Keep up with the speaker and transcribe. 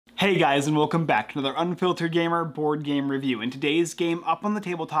Hey guys, and welcome back to another Unfiltered Gamer board game review. And today's game up on the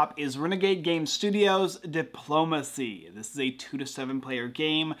tabletop is Renegade Game Studios' Diplomacy. This is a 2 to 7 player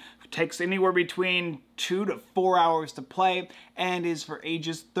game. It takes anywhere between 2 to 4 hours to play and is for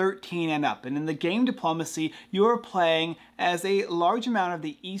ages 13 and up. And in the game Diplomacy, you are playing as a large amount of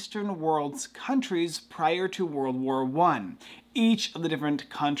the Eastern world's countries prior to World War I. Each of the different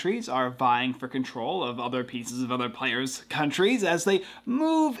countries are vying for control of other pieces of other players' countries as they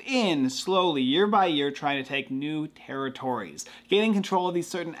move in slowly, year by year, trying to take new territories. Gaining control of these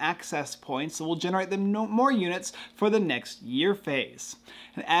certain access points will generate them more units for the next year phase.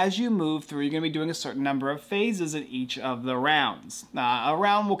 And as you move through, you're going to be doing a certain number of phases in each of the rounds. A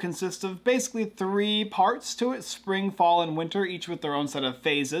round will consist of basically 3 parts to it: spring, fall, and winter, each with their own set of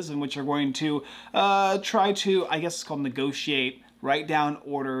phases in which you're going to try to, I guess it's called negotiate, write down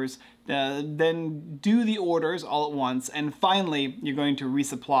orders, then do the orders all at once, and finally you're going to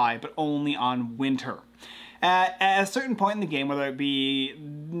resupply, but only on winter. At a certain point in the game, whether it be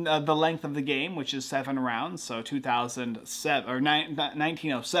the length of the game, which is 7 rounds, so 2007 or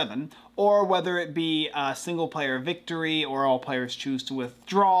 1907, or whether it be a single player victory or all players choose to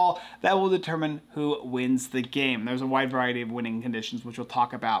withdraw, that will determine who wins the game. There's a wide variety of winning conditions, which we'll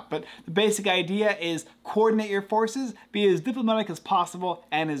talk about. But the basic idea is coordinate your forces, be as diplomatic as possible,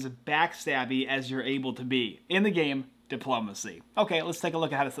 and as backstabby as you're able to be in the game Diplomacy. Okay, let's take a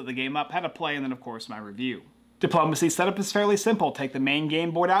look at how to set the game up, how to play, and then of course my review. Diplomacy setup is fairly simple. Take the main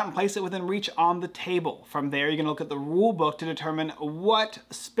game board out and place it within reach on the table. From there, you're going to look at the rule book to determine what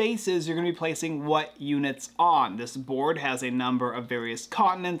spaces you're going to be placing what units on. This board has a number of various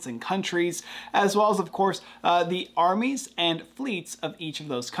continents and countries, as well as, of course, the armies and fleets of each of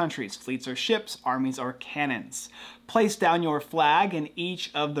those countries. Fleets are ships, armies are cannons. Place down your flag in each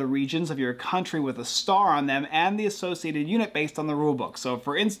of the regions of your country with a star on them and the associated unit based on the rulebook. So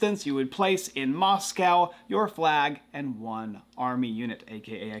for instance, you would place in Moscow your flag and 1 army unit,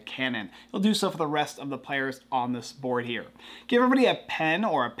 aka a cannon. You'll do so for the rest of the players on this board here. Give everybody a pen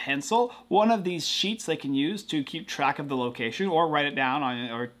or a pencil, one of these sheets they can use to keep track of the location, or write it down on,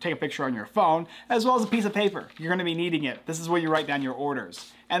 or take a picture on your phone, as well as a piece of paper. You're going to be needing it. This is where you write down your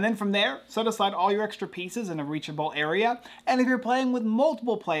orders. And then from there, set aside all your extra pieces in a reachable area. And if you're playing with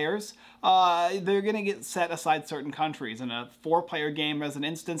multiple players, they're going to get set aside certain countries. In a 4-player game, as an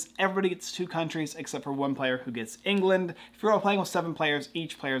instance, everybody gets 2 countries except for 1 player who gets England. If you're all playing with 7 players,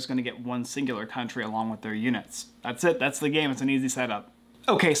 each player is going to get 1 singular country along with their units. That's it. That's the game. It's an easy setup.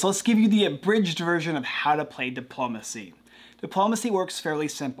 Okay, so let's give you the abridged version of how to play Diplomacy. Diplomacy works fairly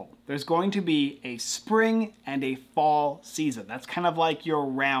simple. There's going to be a spring and a fall season. That's kind of like your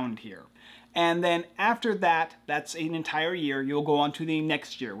round here. And then after that, that's an entire year, you'll go on to the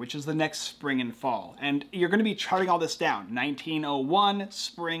next year, which is the next spring and fall. And you're going to be charting all this down. 1901,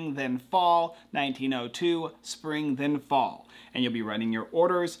 spring, then fall. 1902, spring, then fall. And you'll be writing your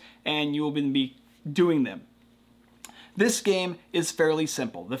orders, and you will be doing them. This game is fairly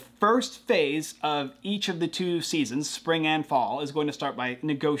simple. The first phase of each of the 2 seasons, spring and fall, is going to start by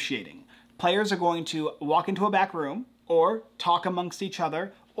negotiating. Players are going to walk into a back room, or talk amongst each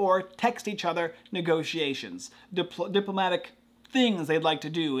other, or text each other negotiations, diplomatic things they'd like to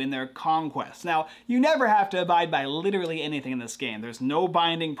do in their conquest. Now, you never have to abide by literally anything in this game. There's no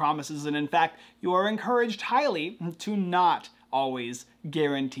binding promises, and in fact, you are encouraged highly to not always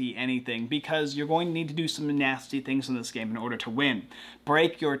guarantee anything, because you're going to need to do some nasty things in this game in order to win.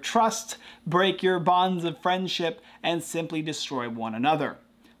 Break your trust, break your bonds of friendship, and simply destroy one another.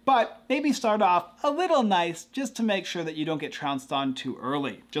 But maybe start off a little nice just to make sure that you don't get trounced on too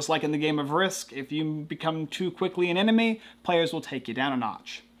early. Just like in the game of Risk, if you become too quickly an enemy, players will take you down a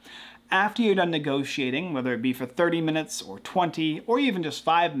notch. After you're done negotiating, whether it be for 30 minutes or 20 or even just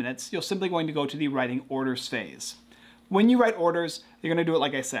 5 minutes, you're simply going to go to the writing orders phase. When you write orders, you're going to do it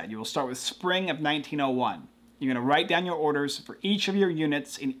like I said. You will start with spring of 1901. You're going to write down your orders for each of your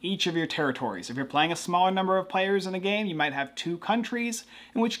units in each of your territories. If you're playing a smaller number of players in a game, you might have 2 countries,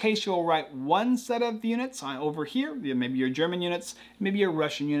 in which case you'll write 1 set of units over here, maybe your German units, maybe your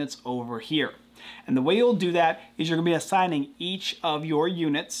Russian units over here. And the way you'll do that is you're going to be assigning each of your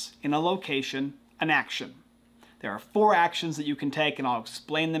units in a location an action. There are 4 actions that you can take, and I'll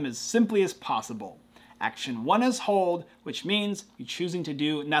explain them as simply as possible. Action 1 is hold, which means you're choosing to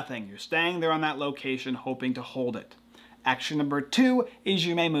do nothing. You're staying there on that location, hoping to hold it. Action number 2 is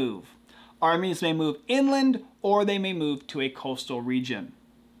you may move. Armies may move inland, or they may move to a coastal region.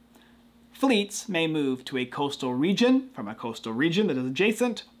 Fleets may move to a coastal region, from a coastal region that is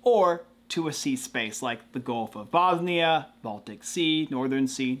adjacent, or to a sea space like the Gulf of Bosnia, Baltic Sea, Northern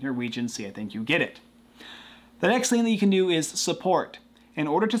Sea, Norwegian Sea. I think you get it. The next thing that you can do is support. In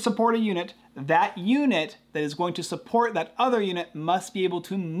order to support a unit, that unit that is going to support that other unit must be able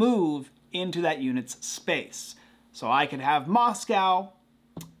to move into that unit's space. So I could have Moscow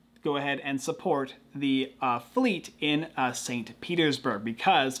go ahead and support the fleet in St. Petersburg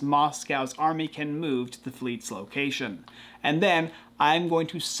because Moscow's army can move to the fleet's location. And then I'm going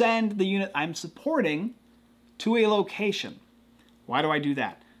to send the unit I'm supporting to a location. Why do I do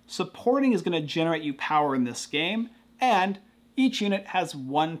that? Supporting is going to generate you power in this game, and each unit has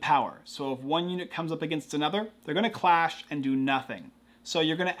 1 power. So if one unit comes up against another, they're going to clash and do nothing. So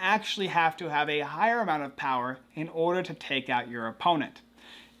you're going to actually have to have a higher amount of power in order to take out your opponent.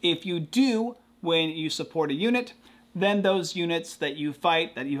 If you do, when you support a unit, then those units that you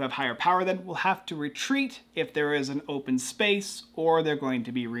fight, that you have higher power than, will have to retreat if there is an open space, or they're going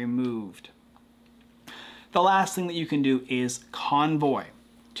to be removed. The last thing that you can do is convoy.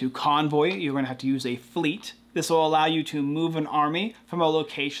 To convoy, you're going to have to use a fleet. This will allow you to move an army from a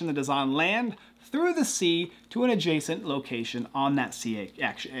location that is on land through the sea to an adjacent location on that sea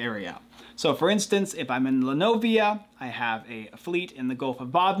area. So for instance, if I'm in Lanovia, I have a fleet in the Gulf of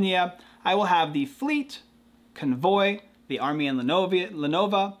Bothnia, I will have the fleet convoy the army in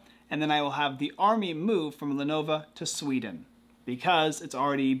Lenova, and then I will have the army move from Lenova to Sweden because it's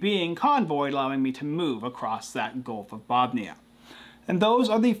already being convoyed, allowing me to move across that Gulf of Bothnia. And those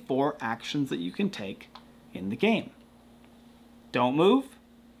are the 4 actions that you can take in the game. Don't move,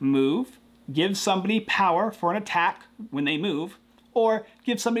 move, give somebody power for an attack when they move, or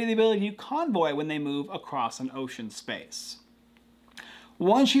give somebody the ability to convoy when they move across an ocean space.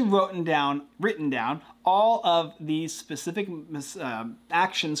 Once you've written down all of these specific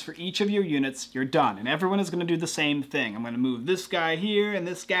actions for each of your units, you're done. And everyone is going to do the same thing. I'm going to move this guy here and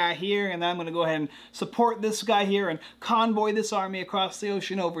this guy here, and then I'm going to go ahead and support this guy here and convoy this army across the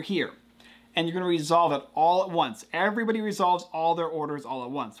ocean over here. And you're going to resolve it all at once. Everybody resolves all their orders all at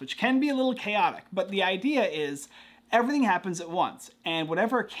once, which can be a little chaotic, but the idea is everything happens at once, and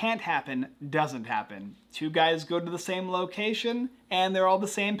whatever can't happen doesn't happen. 2 guys go to the same location, and they're all the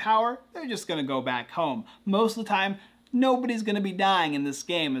same power, they're just going to go back home. Most of the time, nobody's going to be dying in this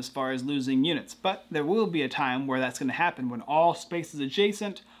game as far as losing units, but there will be a time where that's going to happen when all spaces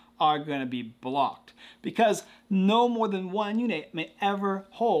adjacent are going to be blocked, because no more than 1 unit may ever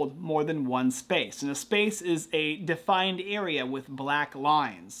hold more than 1 space. And a space is a defined area with black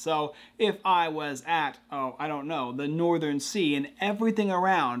lines. So if I was at, I don't know, the Northern Sea and everything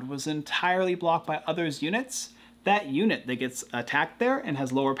around was entirely blocked by others' units, that unit that gets attacked there and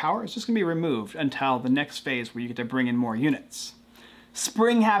has lower power is just going to be removed until the next phase where you get to bring in more units.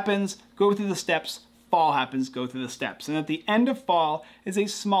 Spring happens, go through the steps. Fall happens, go through the steps. And at the end of fall is a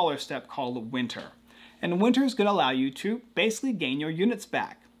smaller step called winter. And winter is going to allow you to basically gain your units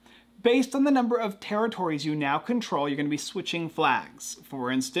back. Based on the number of territories you now control, you're going to be switching flags. For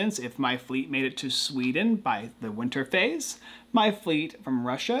instance, if my fleet made it to Sweden by the winter phase, my fleet from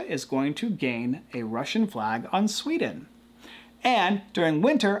Russia is going to gain a Russian flag on Sweden. And during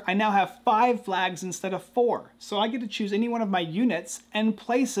winter, I now have 5 flags instead of 4. So I get to choose any one of my units and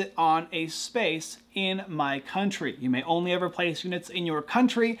place it on a space in my country. You may only ever place units in your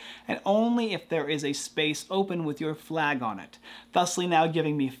country, and only if there is a space open with your flag on it, thusly now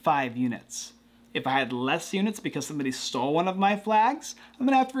giving me 5 units. If I had less units because somebody stole one of my flags, I'm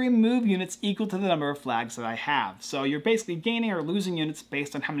going to have to remove units equal to the number of flags that I have. So you're basically gaining or losing units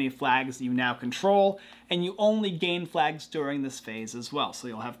based on how many flags you now control, and you only gain flags during this phase as well. So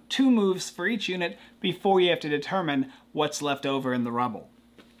you'll have 2 moves for each unit before you have to determine what's left over in the rubble.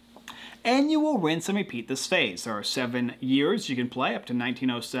 And you will rinse and repeat this phase. There are 7 years you can play up to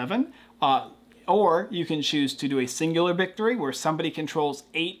 1907. Or you can choose to do a singular victory where somebody controls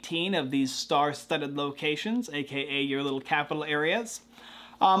 18 of these star-studded locations, aka your little capital areas.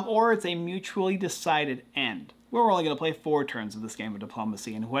 Or it's a mutually decided end. We're only going to play 4 turns of this game of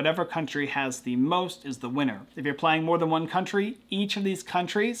diplomacy, and whatever country has the most is the winner. If you're playing more than 1 country, each of these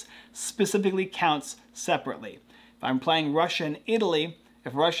countries specifically counts separately. If I'm playing Russia and Italy,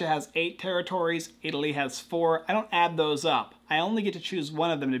 if Russia has 8 territories, Italy has 4, I don't add those up. I only get to choose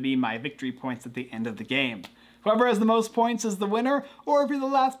one of them to be my victory points at the end of the game. Whoever has the most points is the winner, or if you're the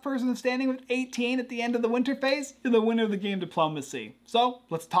last person standing with 18 at the end of the winter phase, you're the winner of the game diplomacy. So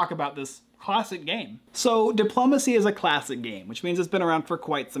let's talk about this classic game. So Diplomacy is a classic game, which means it's been around for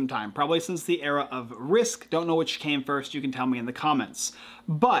quite some time, probably since the era of Risk. Don't know which came first, you can tell me in the comments.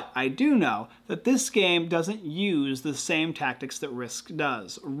 But I do know that this game doesn't use the same tactics that Risk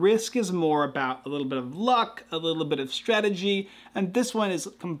does. Risk is more about a little bit of luck, a little bit of strategy, and this one is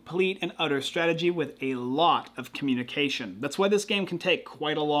complete and utter strategy with a lot of communication. That's why this game can take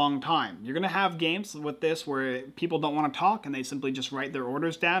quite a long time. You're going to have games with this where people don't want to talk and they simply just write their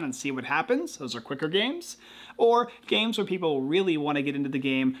orders down and see what happens. Those are quicker games. Or games where people really want to get into the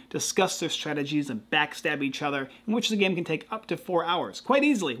game, discuss their strategies, and backstab each other, in which the game can take up to 4 hours, quite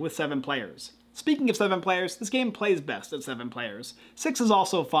easily with 7 players. Speaking of 7 players, this game plays best at 7 players. 6 is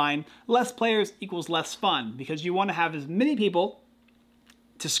also fine. Less players equals less fun, because you want to have as many people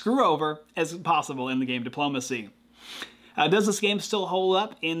to screw over as possible in the game Diplomacy. Does this game still hold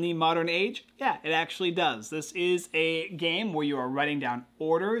up in the modern age? Yeah, it actually does. This is a game where you are writing down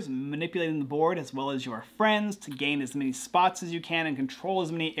orders, manipulating the board as well as your friends to gain as many spots as you can and control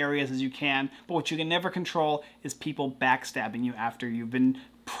as many areas as you can. But what you can never control is people backstabbing you after you've been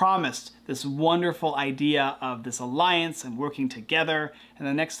promised this wonderful idea of this alliance and working together, and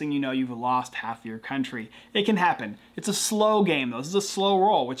the next thing you know, you've lost half your country. It can happen. It's a slow game though. This is a slow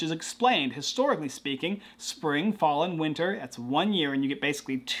roll, which is explained, historically speaking, spring, fall, and winter. That's 1 year, and you get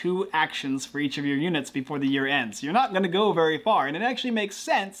basically 2 actions for each of your units before the year ends. You're not going to go very far, and it actually makes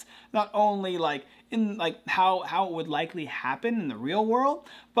sense, not only in how it would likely happen in the real world,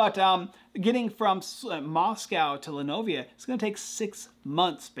 but getting from Moscow to Linovia is going to take 6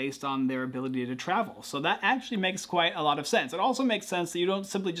 months based on their ability to travel. So that actually makes quite a lot of sense. It also makes sense that you don't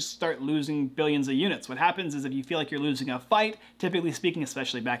simply just start losing billions of units. What happens is if you feel like you're losing a fight, typically speaking,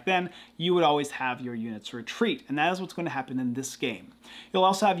 especially back then, you would always have your units retreat. And that is what's going to happen in this game. You'll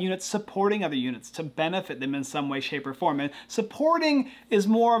also have units supporting other units to benefit them in some way, shape, or form. And supporting is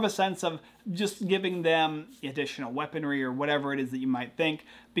more of a sense of just giving them additional weaponry or whatever it is that you might think,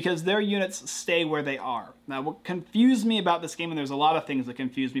 because their units stay where they are. Now, what confused me about this game, and there's a lot of things that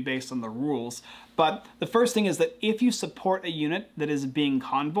confuse me based on the rules, but the first thing is that if you support a unit that is being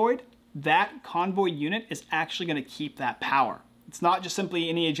convoyed, that convoy unit is actually going to keep that power. It's not just simply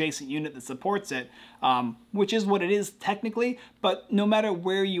any adjacent unit that supports it, which is what it is technically, but no matter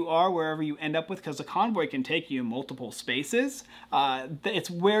where you are, wherever you end up with, because a convoy can take you in multiple spaces,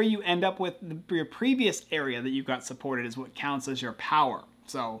 it's where you end up with your previous area that you got supported is what counts as your power.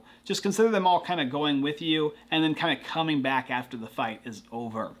 So just consider them all kind of going with you and then kind of coming back after the fight is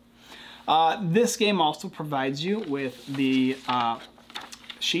over. This game also provides you with the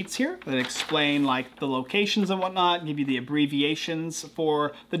sheets here that explain like the locations and whatnot, give you the abbreviations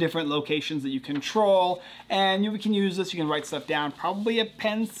for the different locations that you control, and you can use this, you can write stuff down, probably a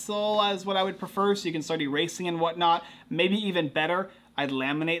pencil is what I would prefer, so you can start erasing and whatnot. Maybe even better, I'd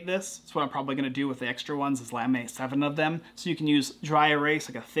laminate this. That's what I'm probably going to do with the extra ones, is laminate 7 of them. So you can use dry erase,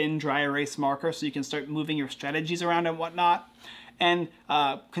 like a thin dry erase marker, so you can start moving your strategies around and whatnot, and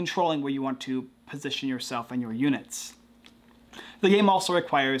controlling where you want to position yourself and your units. The game also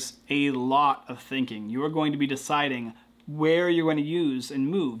requires a lot of thinking. You are going to be deciding where you're going to use and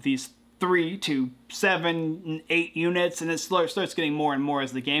move these 3 to 7 and 8 units, and it starts getting more and more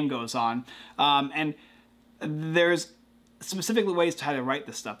as the game goes on. And there's specific ways to how to write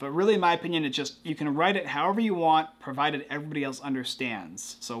this stuff, but really in my opinion, it's just, you can write it however you want, provided everybody else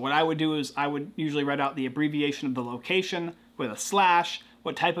understands. So what I would do is I would usually write out the abbreviation of the location with a slash,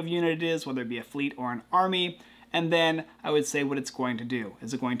 what type of unit it is, whether it be a fleet or an army, and then I would say what it's going to do.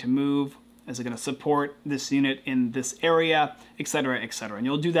 Is it going to move? Is it going to support this unit in this area, etc., etc. And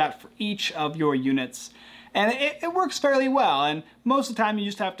you'll do that for each of your units. And it works fairly well, and most of the time you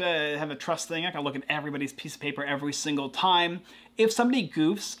just have to have a trust thing. I can look at everybody's piece of paper every single time. If somebody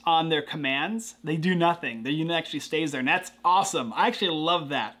goofs on their commands, they do nothing. Their unit actually stays there, and that's awesome. I actually love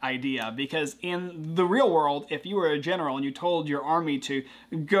that idea, because in the real world, if you were a general and you told your army to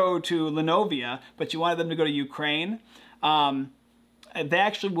go to Linovia, but you wanted them to go to Ukraine, they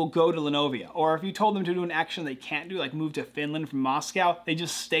actually will go to Linovia. Or if you told them to do an action they can't do, like move to Finland from Moscow, they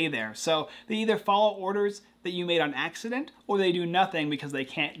just stay there. So they either follow orders that you made on accident, or they do nothing because they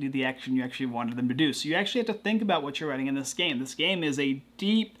can't do the action you actually wanted them to do. So you actually have to think about what you're writing in this game. This game is a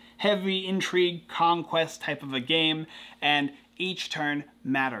deep, heavy intrigue, conquest type of a game, and each turn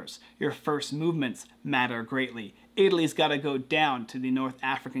matters. Your first movements matter greatly. Italy's got to go down to the North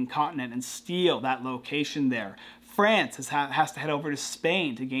African continent and steal that location there. France has to head over to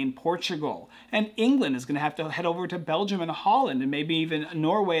Spain to gain Portugal. And England is going to have to head over to Belgium and Holland, and maybe even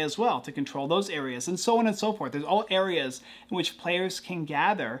Norway as well, to control those areas, and so on and so forth. There's all areas in which players can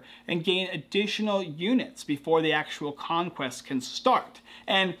gather and gain additional units before the actual conquest can start.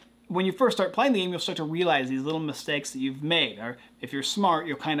 And when you first start playing the game, you'll start to realize these little mistakes that you've made. Or if you're smart,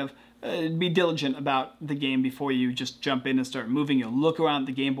 you'll kind of be diligent about the game before you just jump in and start moving. You'll look around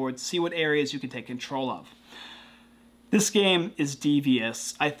the game board, see what areas you can take control of. This game is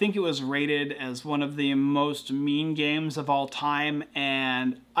devious. I think it was rated as one of the most mean games of all time,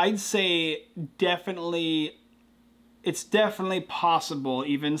 and I'd say it's definitely possible,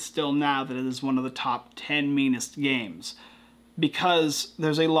 even still now, that it is one of the top 10 meanest games. Because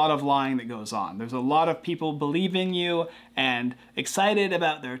there's a lot of lying that goes on. There's a lot of people believing you and excited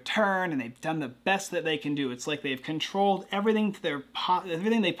about their turn, and they've done the best that they can do. It's like they've controlled everything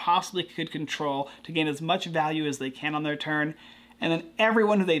everything they possibly could control to gain as much value as they can on their turn. And then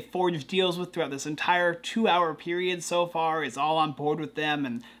everyone who they've forged deals with throughout this entire 2-hour period so far is all on board with them,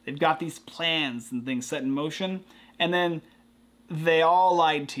 and they've got these plans and things set in motion. And then they all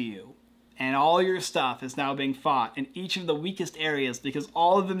lied to you. And all your stuff is now being fought in each of the weakest areas, because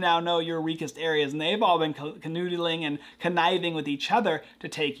all of them now know your weakest areas, and they've all been canoodling and conniving with each other to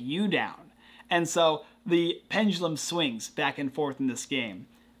take you down. And so the pendulum swings back and forth in this game.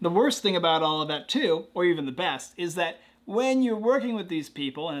 The worst thing about all of that too, or even the best, is that when you're working with these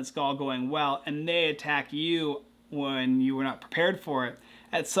people and it's all going well and they attack you when you were not prepared for it,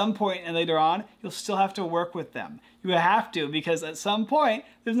 at some point and later on, you'll still have to work with them. You have to, because at some point,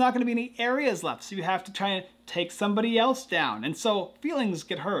 there's not going to be any areas left, so you have to try and take somebody else down. And so feelings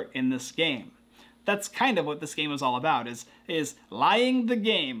get hurt in this game. That's kind of what this game is all about, is lying the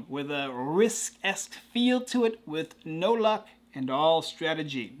game with a Risk-esque feel to it, with no luck and all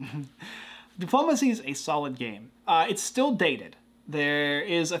strategy. Diplomacy is a solid game. It's still dated. There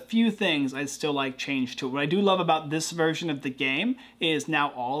is a few things I'd still like changed to it. What I do love about this version of the game is now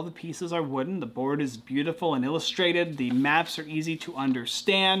all the pieces are wooden, the board is beautiful and illustrated, the maps are easy to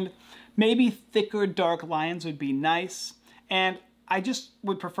understand, maybe thicker dark lines would be nice, and I just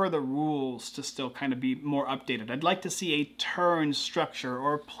would prefer the rules to still kind of be more updated. I'd like to see a turn structure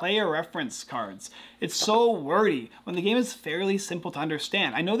or player reference cards. It's so wordy when the game is fairly simple to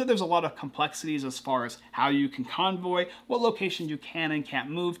understand. I know that there's a lot of complexities as far as how you can convoy, what locations you can and can't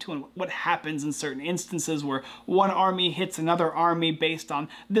move to, and what happens in certain instances where one army hits another army based on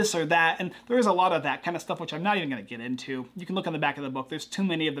this or that, and there is a lot of that kind of stuff which I'm not even going to get into. You can look on the back of the book. There's too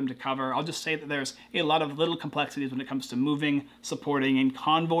many of them to cover. I'll just say that there's a lot of little complexities when it comes to moving, supporting, and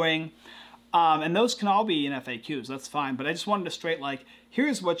convoying. And those can all be in FAQs, that's fine, but I just wanted to straight like,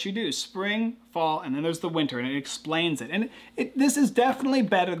 here's what you do, spring, fall, and then there's the winter, and it explains it. And this is definitely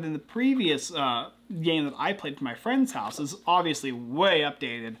better than the previous game that I played from my friend's house. It's obviously way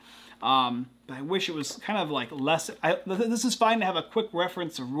updated, but I wish it was kind of like less, this is fine to have a quick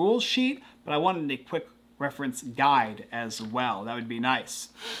reference rules sheet, but I wanted a quick reference guide as well. That would be nice.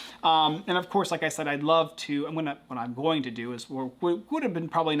 And of course, like I said, I'd love to, what I'm going to do is, what would have been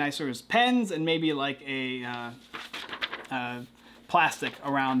probably nicer is pens and maybe like a plastic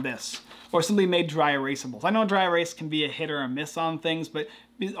around this, or something made dry erasables. I know dry erase can be a hit or a miss on things, but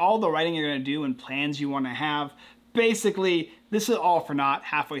all the writing you're going to do and plans you want to have, basically, this is all for naught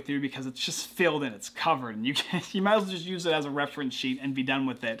halfway through because it's just filled and it's covered, and you might as well just use it as a reference sheet and be done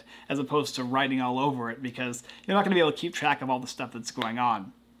with it, as opposed to writing all over it, because you're not going to be able to keep track of all the stuff that's going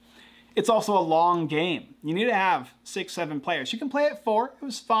on. It's also a long game. You need to have 6, 7 players. You can play at 4. It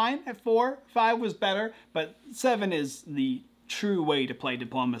was fine at 4. 5 was better, but 7 is the true way to play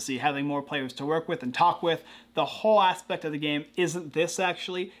diplomacy, having more players to work with and talk with. The whole aspect of the game isn't this,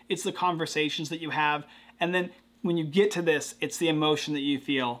 actually. It's the conversations that you have, and then when you get to this, it's the emotion that you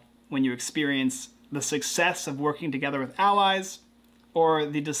feel when you experience the success of working together with allies, or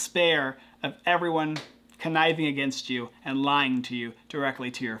the despair of everyone conniving against you and lying to you directly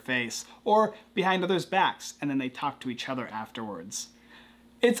to your face, or behind others' backs, and then they talk to each other afterwards.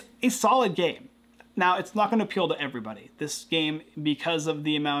 It's a solid game. Now, it's not going to appeal to everybody. This game, because of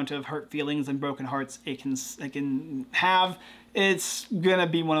the amount of hurt feelings and broken hearts it can have, it's gonna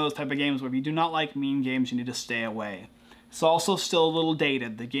be one of those type of games where if you do not like mean games, you need to stay away. It's also still a little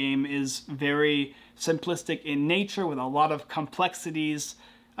dated. The game is very simplistic in nature, with a lot of complexities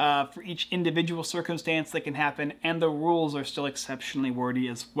for each individual circumstance that can happen, and the rules are still exceptionally wordy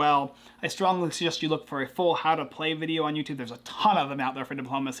as well. I strongly suggest you look for a full how to play video on YouTube. There's a ton of them out there for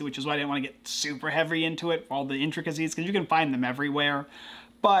diplomacy, which is why I didn't want to get super heavy into it for all the intricacies, because you can find them everywhere.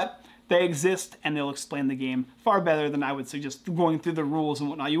 But they exist, and they'll explain the game far better than I would suggest going through the rules and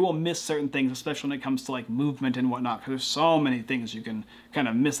whatnot. You will miss certain things, especially when it comes to like movement and whatnot, because there's so many things you can kind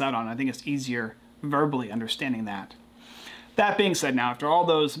of miss out on. I think it's easier verbally understanding that. That being said, now, after all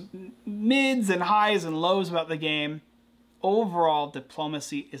those mids and highs and lows about the game, overall,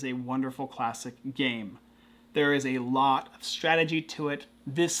 Diplomacy is a wonderful classic game. There is a lot of strategy to it.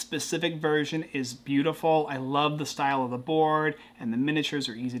 This specific version is beautiful. I love the style of the board, and the miniatures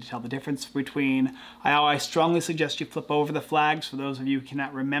are easy to tell the difference between. I strongly suggest you flip over the flags for those of you who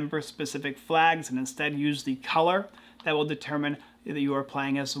cannot remember specific flags, and instead use the color that will determine that you are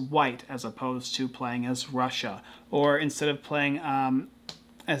playing as white as opposed to playing as Russia. Or instead of playing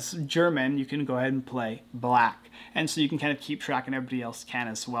as German, you can go ahead and play black. And so you can kind of keep track, and everybody else can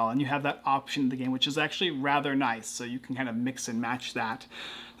as well. And you have that option in the game, which is actually rather nice. So you can kind of mix and match that.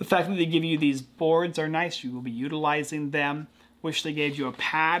 The fact that they give you these boards are nice. You will be utilizing them. Wish they gave you a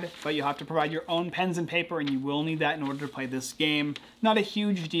pad, but you'll have to provide your own pens and paper, and you will need that in order to play this game. Not a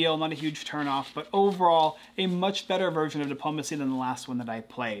huge deal, not a huge turnoff, but overall, a much better version of Diplomacy than the last one that I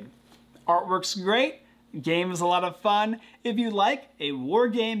played. Artwork's great. Game is a lot of fun. If you like a war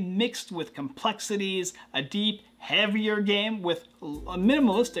game mixed with complexities, a deep, heavier game with a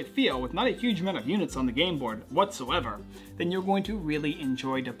minimalistic feel, with not a huge amount of units on the game board whatsoever, then you're going to really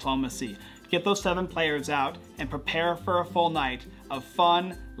enjoy Diplomacy. Get those 7 players out and prepare for a full night of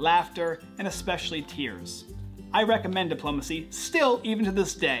fun, laughter, and especially tears. I recommend Diplomacy, still, even to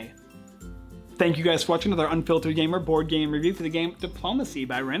this day. Thank you guys for watching another Unfiltered Gamer board game review for the game Diplomacy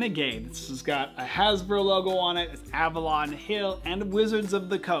by Renegade. This has got a Hasbro logo on it, it's Avalon Hill, and Wizards of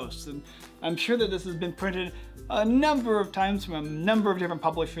the Coast. And I'm sure that this has been printed a number of times from a number of different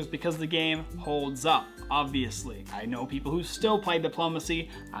publishers because the game holds up, obviously. I know people who still play Diplomacy.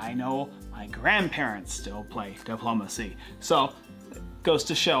 I know my grandparents still play Diplomacy. So it goes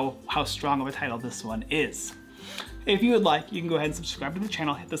to show how strong of a title this one is. If you would like, you can go ahead and subscribe to the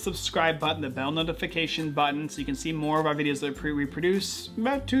channel, hit the subscribe button, the bell notification button, so you can see more of our videos that we produce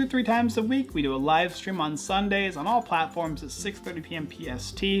about 2 or 3 times a week. We do a live stream on Sundays on all platforms at 6:30 p.m.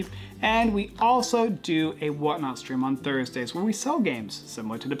 PST, and we also do a Whatnot stream on Thursdays where we sell games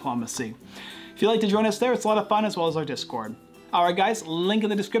similar to Diplomacy. If you'd like to join us there, it's a lot of fun, as well as our Discord. Alright guys, link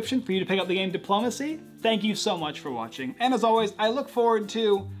in the description for you to pick up the game Diplomacy. Thank you so much for watching, and as always, I look forward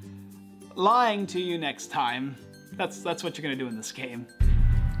to lying to you next time. That's what you're gonna do in this game.